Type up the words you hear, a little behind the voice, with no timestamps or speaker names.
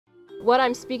What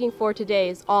I'm speaking for today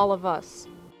is all of us.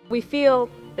 We feel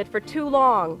that for too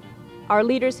long, our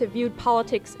leaders have viewed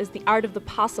politics as the art of the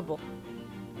possible.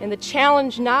 And the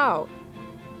challenge now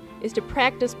is to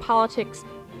practice politics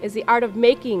as the art of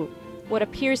making what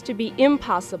appears to be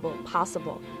impossible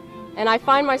possible. And I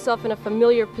find myself in a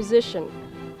familiar position,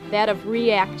 that of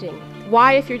reacting.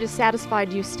 Why, if you're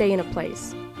dissatisfied, do you stay in a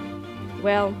place?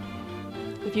 Well,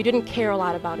 if you didn't care a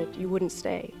lot about it, you wouldn't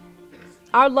stay.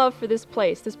 Our love for this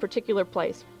place, this particular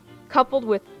place, coupled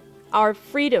with our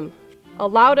freedom,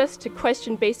 allowed us to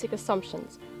question basic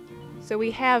assumptions. So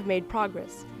we have made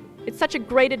progress. It's such a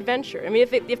great adventure. I mean,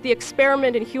 if the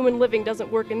experiment in human living doesn't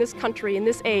work in this country, in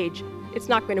this age, it's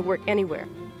not going to work anywhere.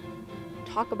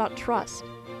 Talk about trust.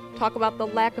 Talk about the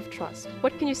lack of trust.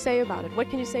 What can you say about it? What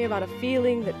can you say about a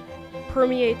feeling that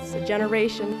permeates a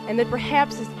generation and that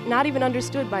perhaps is not even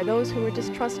understood by those who are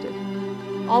distrusted?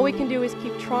 All we can do is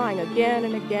keep trying again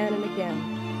and again and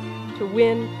again to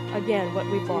win again what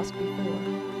we've lost before.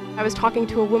 I was talking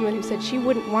to a woman who said she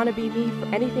wouldn't want to be me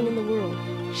for anything in the world.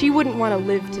 She wouldn't want to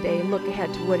live today and look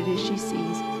ahead to what it is she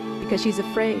sees because she's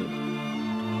afraid.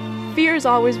 Fear is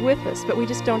always with us, but we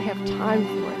just don't have time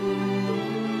for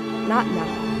it. Not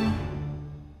now.